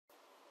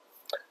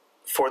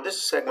For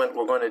this segment,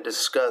 we're going to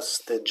discuss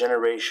the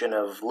generation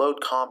of load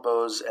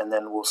combos, and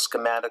then we'll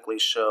schematically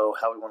show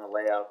how we want to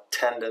lay out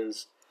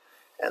tendons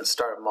and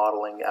start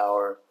modeling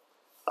our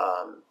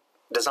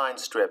design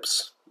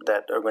strips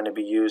that are going to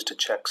be used to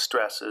check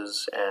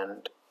stresses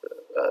and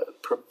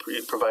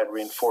provide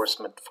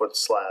reinforcement for the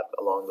slab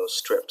along those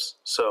strips.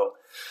 So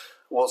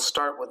we'll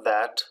start with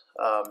that.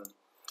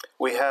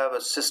 We have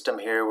a system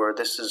here where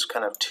this is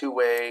kind of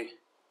two-way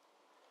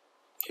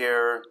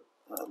here,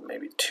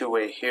 maybe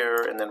two-way here,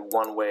 and then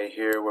one-way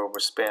here where we're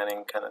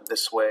spanning kind of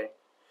this way.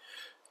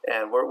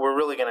 And we're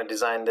really going to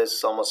design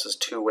this almost as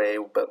two-way,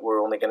 but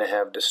we're only going to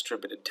have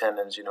distributed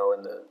tendons, you know,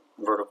 in the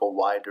vertical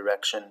Y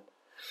direction.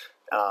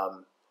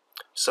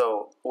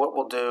 So what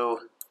we'll do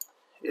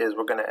is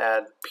we're going to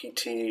add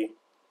PT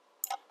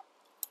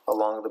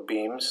along the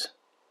beams.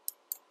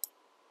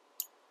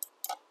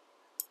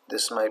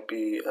 This might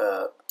be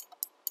a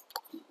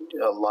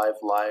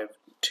live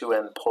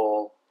two-end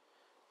pole.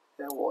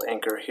 And we'll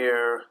anchor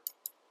here,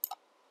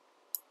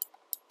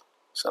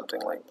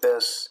 something like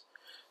this,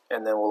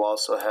 and then we'll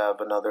also have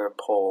another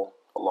pole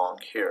along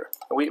here.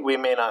 We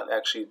may not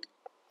actually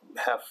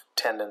have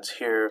tendons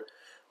here,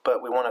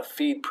 but we want to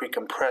feed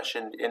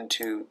pre-compression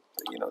into,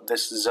 you know,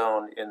 this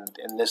zone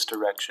in this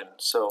direction.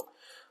 So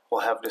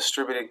we'll have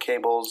distributed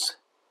cables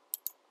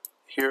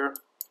here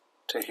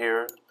to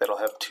here that'll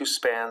have two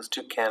spans,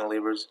 two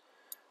cantilevers.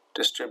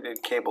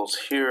 Distributed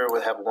cables here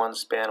will have one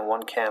span,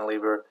 one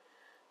cantilever,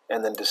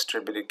 and then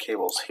distributed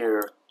cables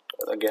here,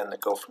 again, that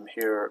go from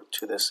here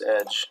to this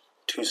edge,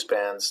 two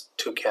spans,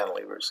 two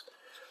cantilevers.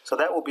 So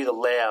that will be the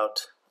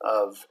layout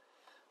of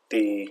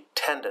the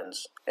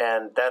tendons,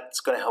 and that's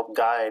going to help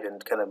guide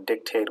and kind of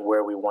dictate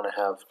where we want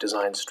to have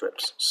design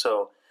strips.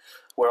 So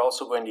we're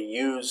also going to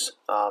use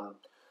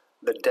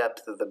the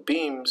depth of the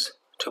beams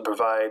to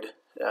provide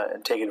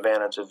and take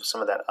advantage of some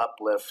of that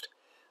uplift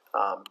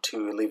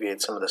to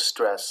alleviate some of the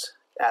stress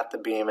at the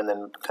beam and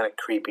then kind of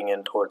creeping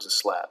in towards the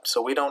slab.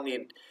 So we don't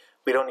need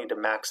to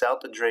max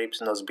out the drapes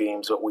in those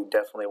beams, but we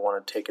definitely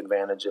want to take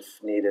advantage, if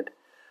needed,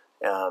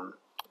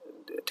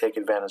 take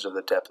advantage of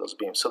the depth of those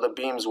beams. So the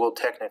beams will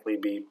technically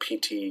be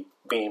PT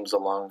beams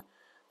along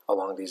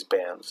these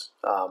bands.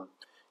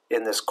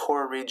 In this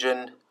core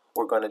region,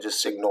 we're going to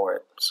just ignore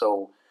it.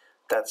 So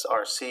that's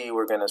RC.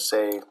 We're going to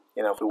say,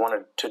 you know, if we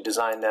wanted to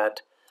design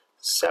that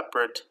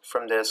separate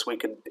from this, we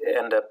could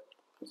end up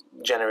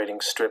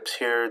generating strips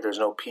here. There's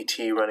no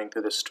PT running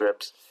through the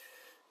strips,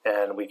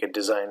 and we could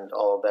design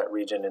all of that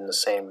region in the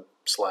same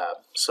slab.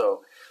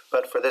 So,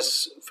 but for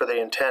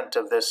the intent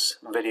of this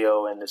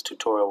video and this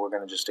tutorial, we're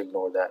going to just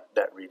ignore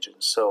that region.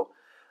 So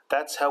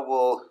that's how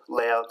we'll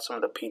lay out some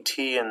of the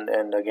PT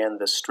and again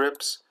the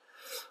strips.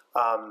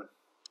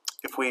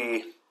 If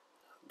we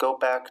go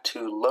back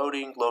to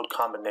load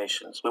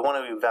combinations, we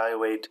want to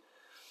evaluate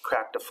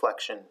crack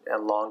deflection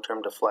and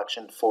long-term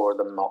deflection for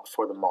the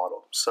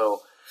model.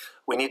 So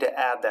we need to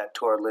add that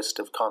to our list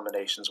of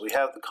combinations. We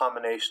have the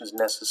combinations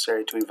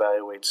necessary to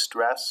evaluate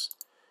stress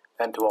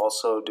and to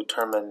also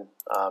determine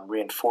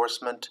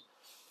reinforcement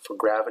for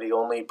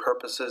gravity-only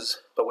purposes,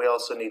 but we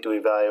also need to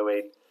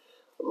evaluate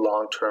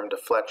long-term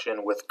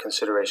deflection with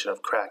consideration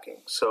of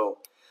cracking. So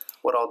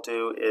what I'll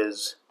do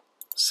is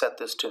set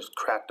this to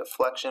crack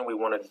deflection. We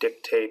want to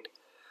dictate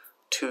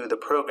to the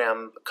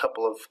program a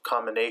couple of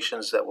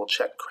combinations that we'll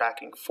check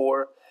cracking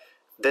for.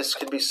 This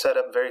could be set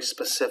up very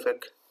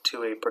specific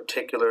to a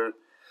particular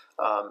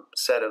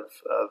set of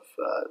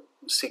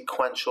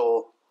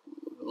sequential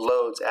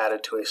loads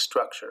added to a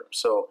structure.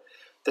 So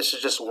this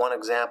is just one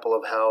example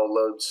of how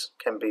loads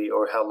can be,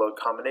 or how load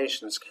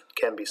combinations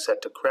can be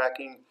set to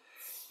cracking.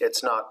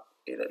 It's not,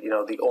 you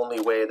know, the only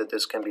way that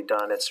this can be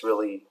done. It's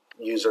really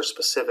user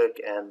specific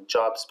and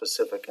job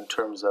specific in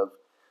terms of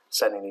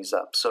setting these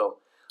up. So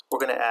we're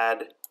going to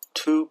add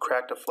two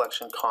crack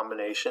deflection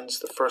combinations.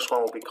 The first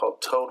one will be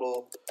called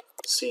total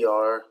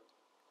CR.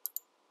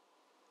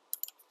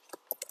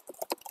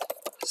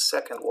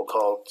 Second we'll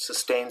call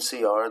sustained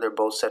CR. They're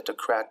both set to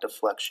crack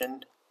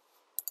deflection.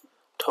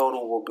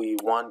 Total will be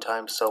 1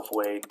 times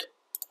self-weight,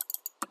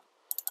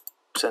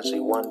 essentially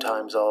 1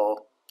 times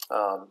all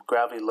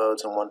gravity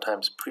loads and 1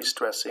 times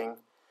pre-stressing.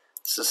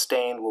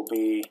 Sustained will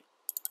be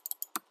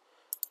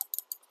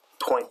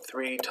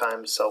 0.3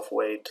 times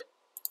self-weight,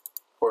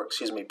 or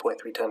excuse me,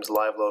 0.3 times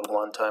live load,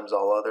 1 times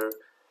all other.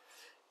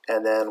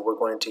 And then we're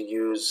going to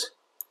use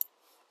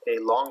a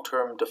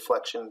long-term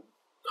deflection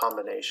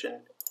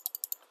combination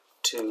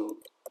to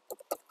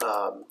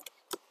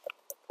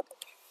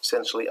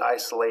essentially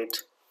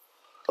isolate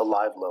the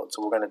live load.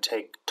 So we're going to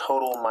take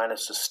total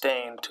minus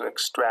sustained to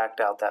extract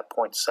out that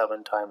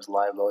 0.7 times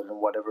live load and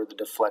whatever the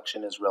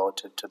deflection is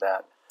relative to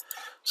that.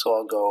 So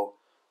I'll go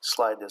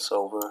slide this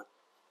over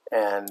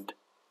and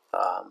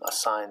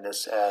assign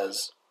this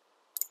as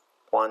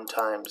 1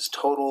 times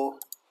total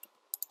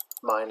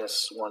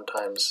minus 1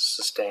 times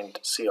sustained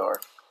CR.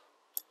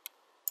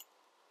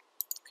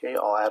 Okay,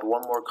 I'll add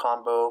one more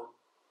combo,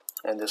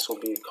 and this will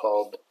be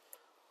called,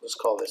 let's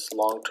call this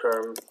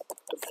long-term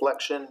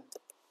deflection.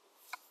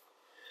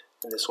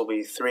 And this will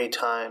be 3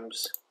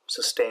 times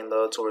sustained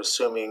load, so we're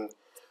assuming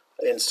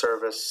in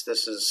service.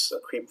 This is a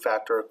creep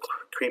factor,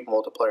 creep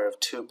multiplier of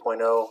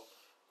 2.0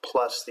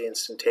 plus the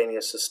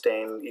instantaneous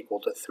sustain equal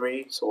to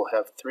 3. So we'll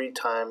have 3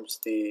 times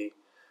the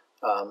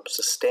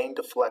sustained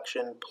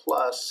deflection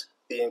plus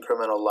the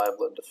incremental live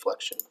load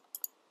deflection.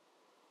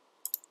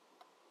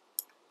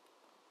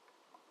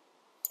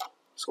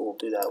 So we'll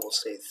do that. We'll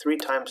say 3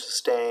 times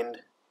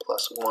sustained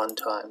plus 1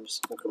 times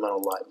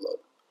incremental live load.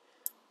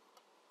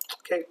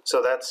 Okay,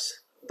 so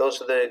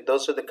those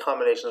are the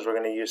combinations we're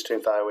going to use to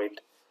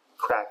evaluate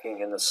cracking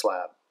in the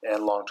slab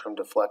and long-term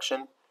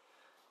deflection.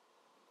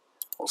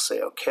 We'll say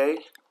OK,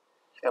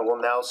 and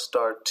we'll now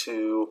start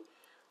to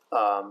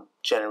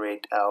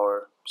generate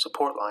our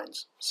support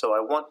lines. So I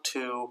want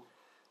to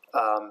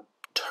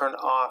turn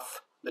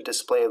off the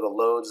display of the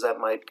loads that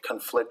might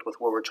conflict with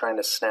where we're trying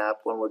to snap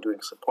when we're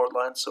doing support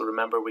lines. So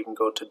remember, we can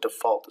go to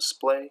default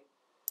display,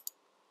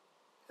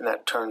 and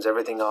that turns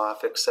everything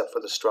off except for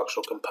the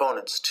structural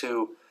components.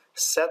 To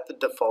set the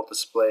default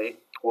display,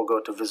 we'll go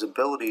to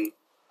visibility.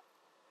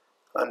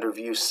 Under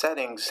view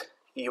settings,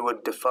 you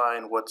would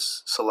define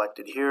what's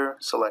selected here,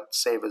 select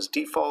save as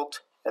default,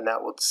 and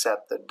that would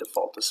set the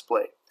default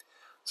display.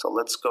 So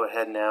let's go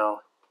ahead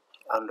now.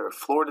 Under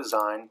floor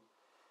design,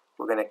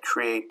 we're going to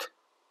create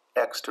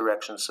X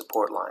direction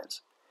support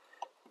lines,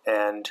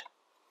 and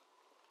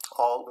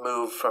I'll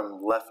move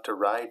from left to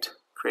right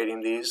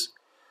creating these.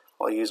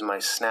 I'll use my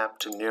snap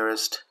to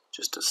nearest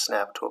just to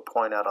snap to a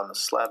point out on the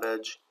slab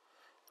edge.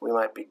 We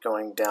might be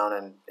going down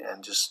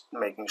and just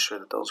making sure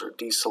that those are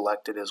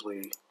deselected as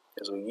we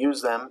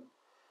use them.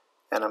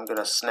 And I'm going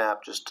to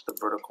snap just to the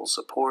vertical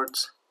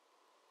supports,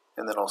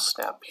 and then I'll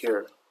snap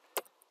here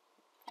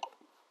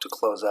to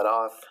close that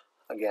off.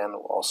 Again,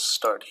 I'll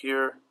start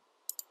here,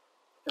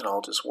 and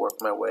I'll just work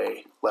my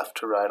way left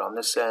to right on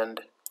this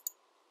end,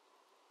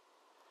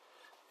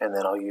 and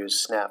then I'll use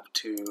snap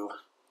to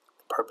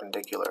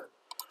perpendicular.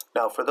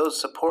 Now for those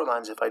support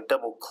lines, if I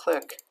double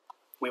click,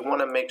 we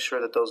want to make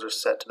sure that those are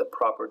set to the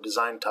proper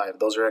design type.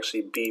 Those are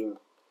actually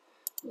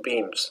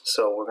beams,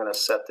 so we're going to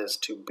set this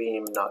to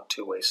beam, not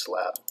two-way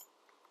slab.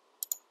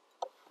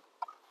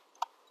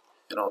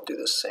 And I'll do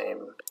the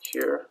same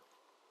here.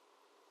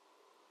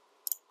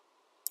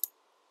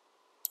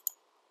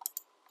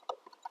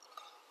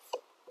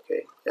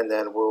 Okay, and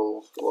then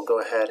we'll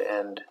go ahead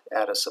and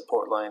add a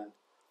support line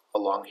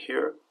along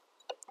here.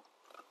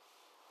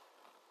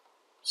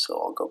 So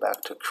I'll go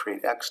back to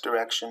create X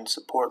direction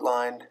support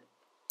line.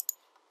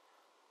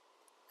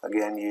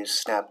 Again, use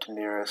snap to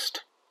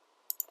nearest.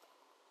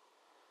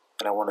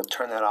 And I want to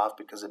turn that off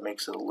because it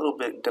makes it a little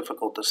bit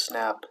difficult to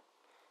snap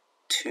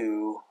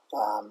to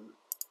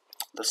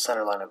the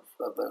center line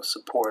of the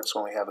supports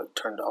when we have it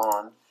turned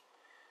on.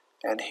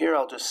 And here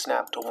I'll just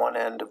snap to one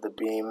end of the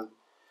beam,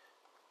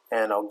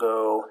 and I'll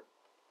go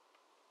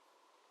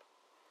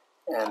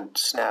and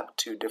snap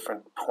to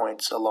different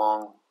points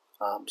along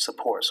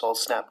support. So I'll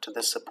snap to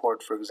this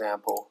support, for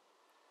example,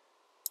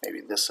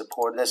 maybe this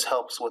support. This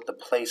helps with the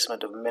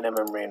placement of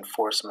minimum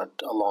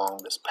reinforcement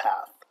along this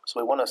path. So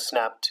we want to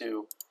snap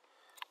to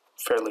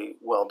fairly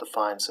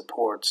well-defined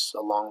supports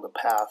along the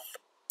path,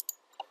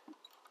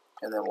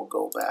 and then we'll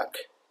go back,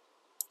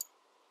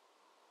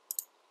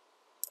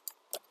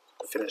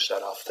 finish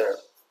that off there.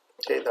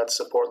 Okay, that's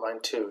support line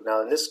 2.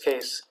 Now in this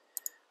case,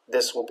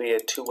 this will be a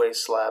two-way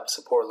slab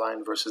support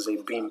line versus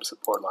a beam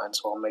support line,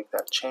 so I'll make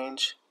that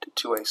change to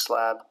two-way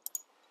slab.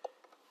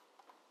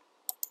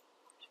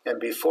 And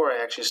before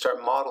I actually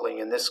start modeling,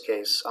 in this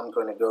case, I'm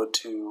going to go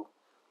to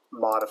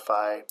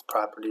modify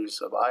properties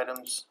of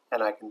items,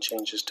 and I can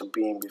change this to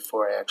beam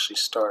before I actually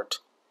start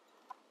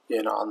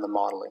in on the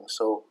modeling.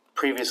 So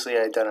previously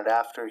I had done it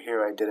after.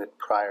 Here I did it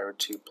prior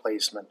to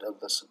placement of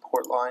the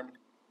support line.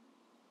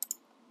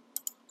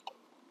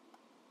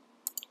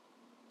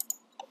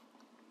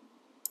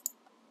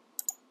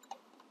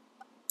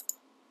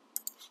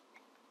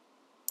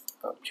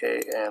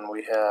 Okay, and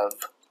we have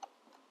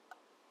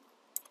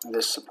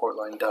this support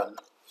line done.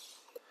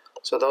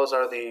 So those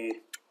are the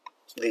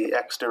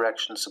X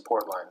direction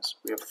support lines.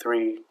 We have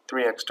three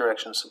X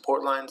direction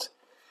support lines,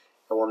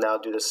 and we'll now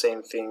do the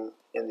same thing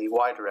in the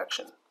Y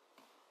direction.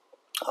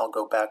 I'll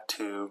go back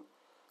to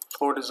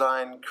floor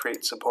design,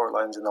 create support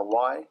lines in the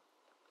Y.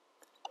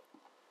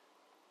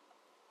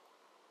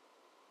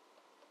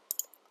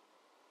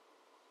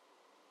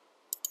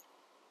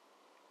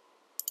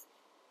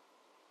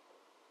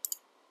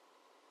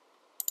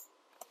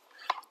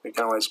 We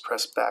can always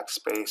press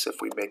backspace if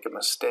we make a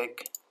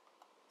mistake.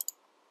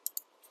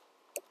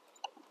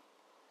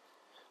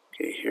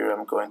 Okay, here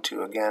I'm going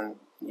to again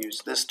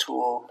use this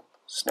tool,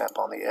 snap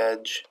on the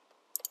edge.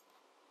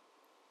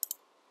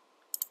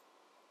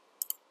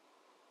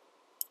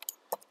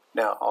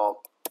 Now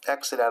I'll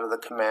exit out of the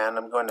command.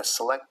 I'm going to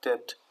select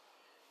it,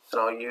 and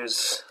I'll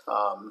use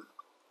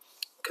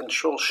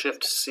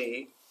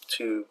Control-Shift-C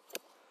to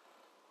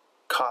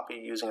copy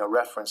using a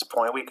reference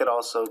point. We could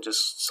also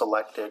just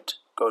select it,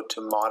 go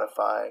to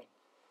modify,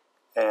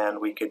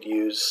 and we could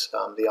use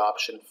the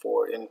option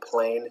for in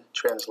plane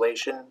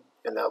translation,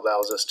 and that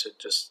allows us to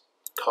just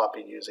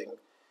copy using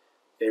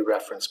a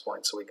reference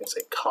point. So we can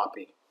say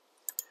copy.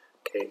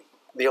 Okay,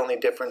 The only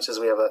difference is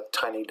we have a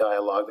tiny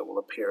dialog that will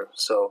appear.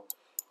 So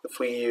if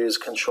we use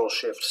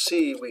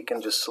Control-Shift-C, we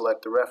can just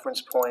select the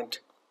reference point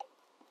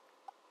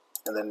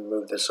and then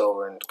move this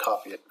over and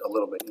copy it a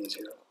little bit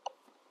easier.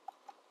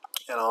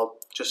 And I'll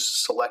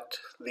just select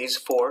these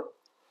four.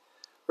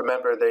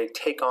 Remember, they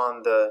take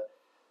on the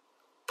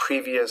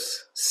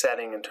previous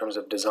setting in terms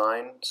of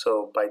design.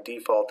 So by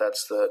default,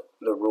 that's the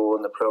rule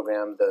in the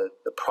program. The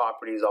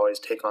properties always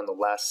take on the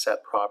last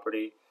set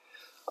property.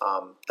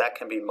 That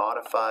can be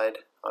modified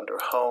under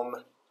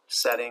Home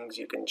Settings.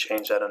 You can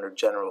change that under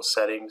General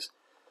Settings.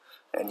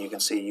 And you can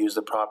see use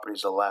the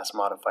properties of the last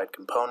modified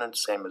component,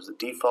 same as the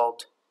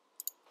default.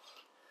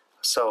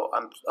 So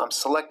I'm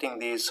selecting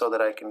these so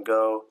that I can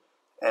go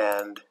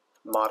and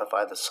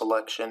modify the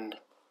selection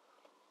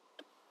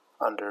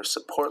under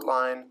support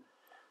line.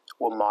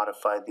 We'll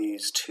modify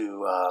these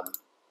to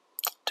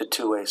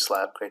two-way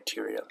slab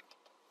criteria. And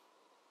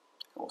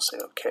we'll say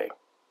OK.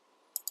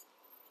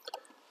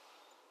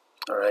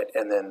 All right,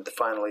 and then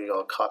finally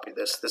I'll copy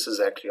this. This is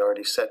actually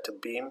already set to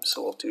beam,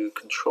 so we'll do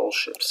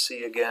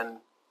Control-Shift-C again.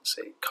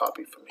 Say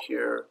copy from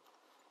here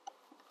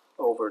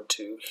over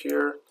to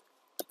here.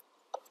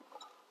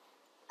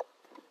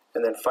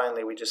 And then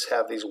finally we just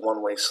have these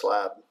one-way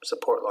slab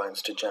support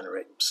lines to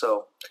generate.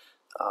 So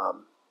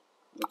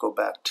we'll go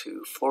back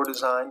to floor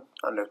design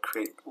under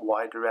create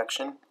Y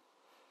direction,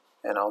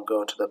 and I'll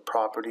go to the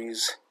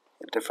properties,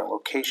 a different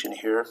location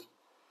here,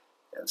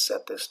 and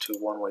set this to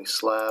one-way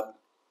slab.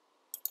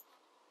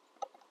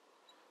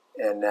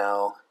 And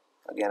now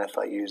again, if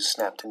I use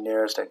snap to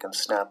nearest, I can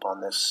snap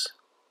on this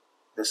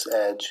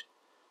edge,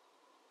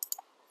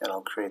 and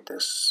I'll create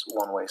this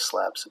one-way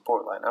slab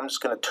support line. I'm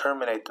just going to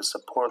terminate the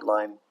support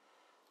line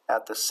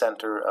at the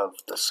center of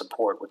the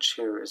support, which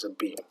here is a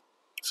beam.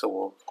 So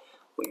we'll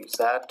use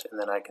that, and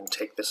then I can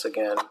take this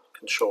again,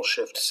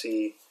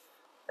 Control-Shift-C,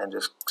 and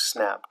just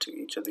snap to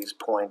each of these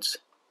points.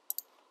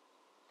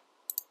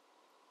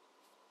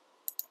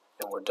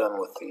 And we're done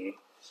with the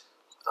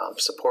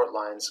support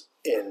lines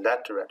in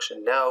that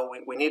direction. Now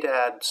we need to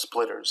add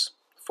splitters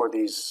for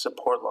these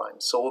support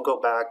lines. So we'll go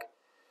back.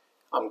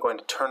 I'm going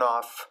to turn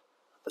off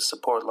the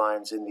support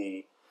lines in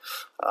the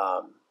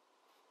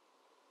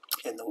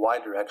Y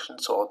direction.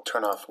 So I'll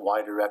turn off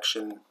Y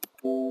direction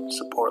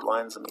support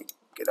lines. Let me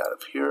get out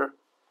of here.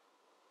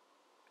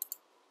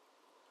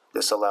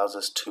 This allows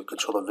us to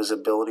control the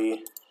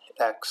visibility,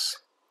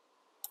 X,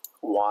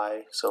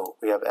 Y. So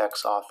we have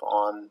X off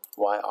on,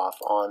 Y off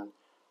on,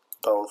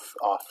 both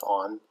off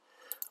on.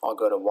 I'll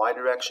go to Y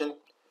direction,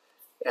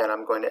 and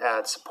I'm going to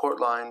add support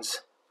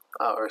lines,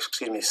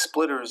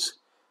 splitters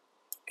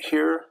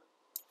here.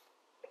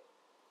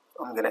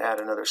 I'm going to add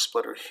another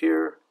splitter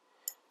here,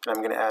 and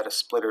I'm going to add a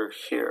splitter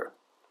here,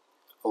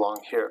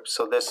 along here.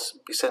 So this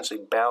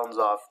essentially bounds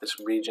off this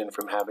region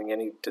from having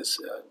any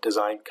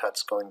design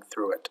cuts going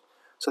through it.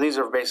 So these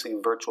are basically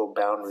virtual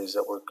boundaries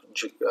that we're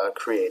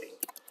creating.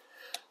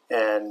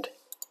 And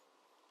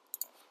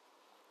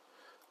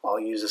I'll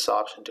use this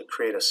option to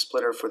create a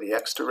splitter for the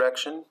X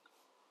direction.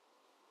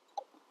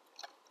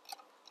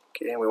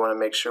 Okay, and we want to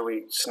make sure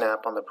we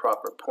snap on the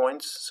proper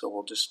points, so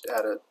we'll just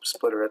add a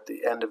splitter at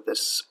the end of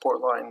this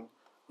support line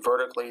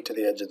vertically to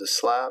the edge of the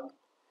slab.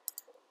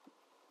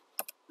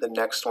 The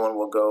next one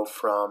will go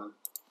from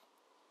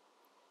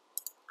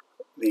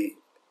the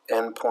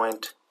end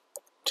point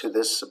to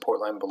this support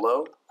line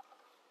below.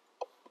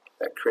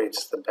 That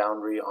creates the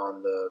boundary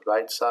on the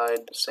right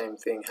side. The same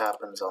thing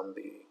happens on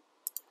the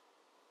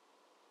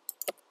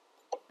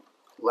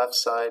left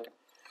side,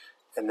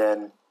 and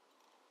then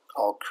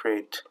I'll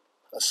create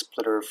a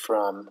splitter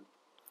from,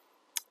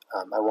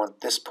 I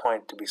want this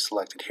point to be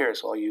selected here,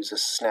 so I'll use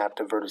this snap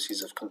to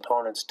vertices of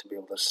components to be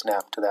able to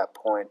snap to that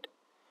point,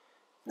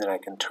 and then I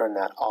can turn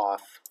that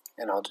off,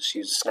 and I'll just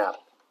use snap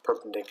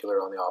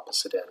perpendicular on the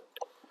opposite end.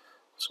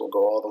 So we'll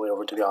go all the way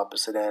over to the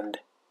opposite end,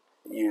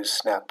 use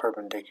snap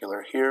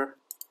perpendicular here,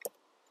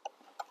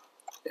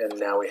 and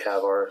now we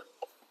have our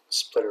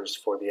splitters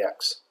for the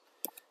X.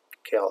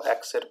 Okay, I'll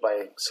exit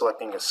by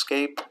selecting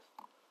escape.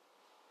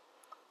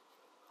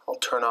 I'll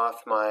turn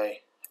off my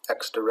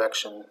X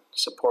direction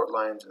support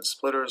lines and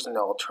splitters, and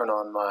I'll turn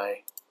on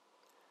my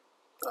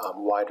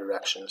Y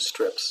direction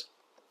strips.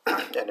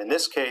 And in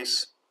this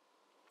case,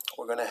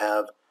 we're going to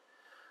have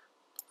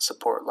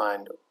support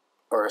line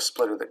or a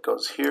splitter that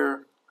goes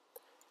here,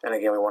 and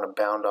again we want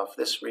to bound off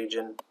this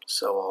region,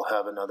 so I'll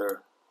have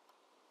another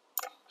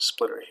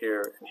splitter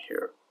here and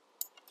here.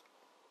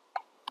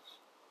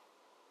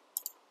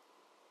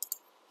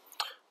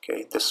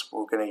 Okay, this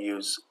we're going to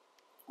use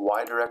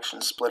Y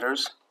direction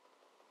splitters,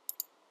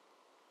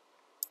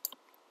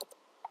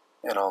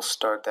 and I'll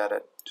start that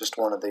at just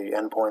one of the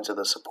endpoints of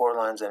the support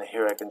lines, and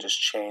here I can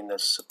just chain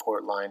this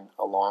support line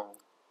along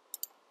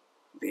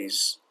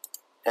these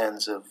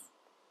ends or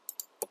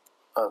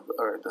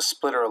the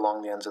splitter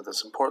along the ends of the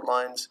support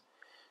lines,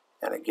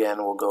 and again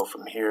we'll go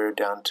from here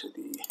down to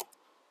the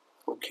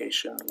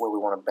location where we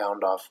want to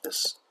bound off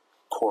this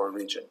core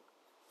region.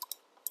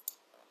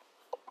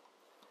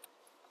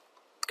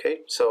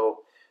 Okay, so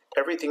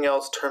everything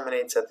else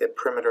terminates at the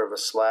perimeter of a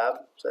slab,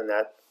 and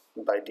that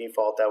By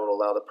default, that would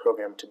allow the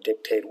program to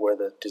dictate where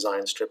the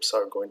design strips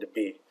are going to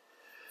be.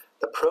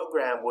 The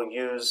program will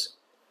use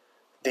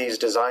these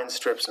design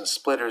strips and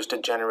splitters to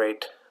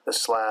generate the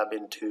slab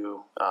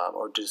into,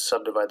 or to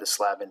subdivide the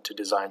slab into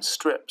design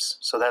strips.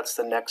 So that's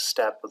the next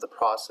step of the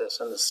process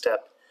and the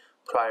step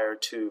prior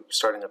to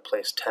starting to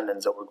place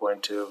tendons that we're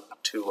going to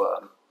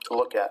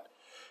look at.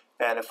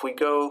 And if we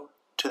go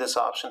to this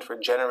option for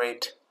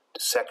Generate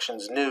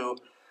Sections New,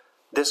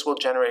 this will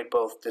generate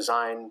both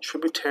design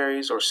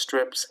tributaries or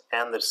strips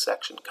and the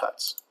section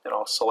cuts. And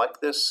I'll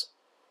select this,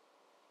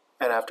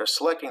 and after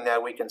selecting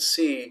that, we can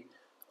see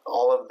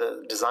all of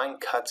the design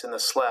cuts in the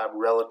slab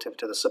relative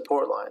to the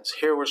support lines.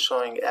 Here we're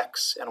showing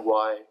X and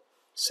Y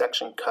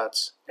section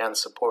cuts and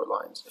support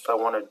lines. If I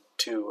wanted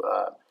to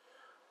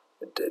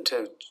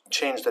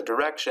change the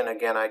direction,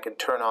 again, I could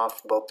turn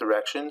off both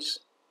directions.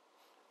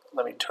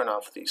 Let me turn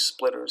off these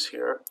splitters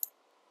here.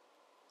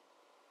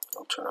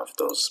 I'll turn off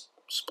those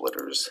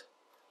splitters.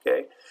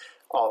 Okay,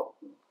 I'll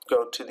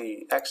go to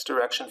the X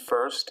direction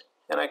first,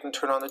 and I can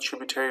turn on the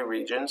tributary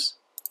regions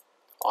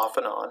off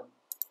and on.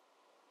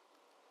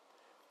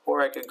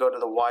 Or I could go to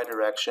the Y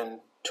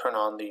direction, turn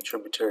on the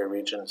tributary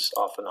regions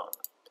off and on.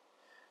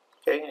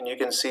 Okay, and you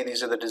can see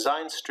these are the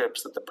design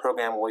strips that the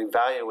program will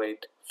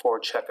evaluate for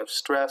check of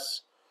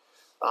stress.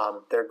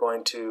 They're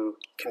going to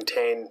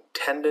contain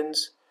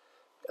tendons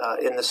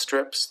in the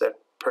strips that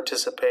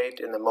participate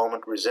in the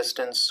moment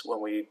resistance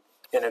when we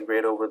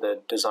integrate over the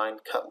design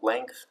cut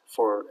length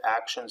for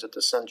actions at the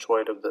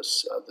centroid of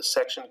the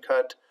section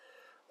cut.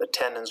 The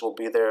tendons will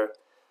be there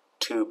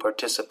to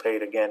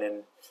participate again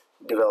in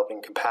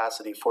developing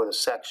capacity for the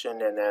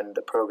section, and then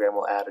the program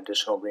will add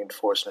additional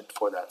reinforcement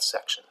for that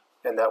section.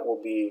 And that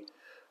will be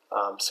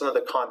some of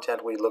the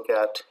content we look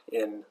at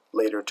in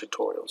later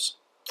tutorials.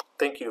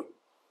 Thank you.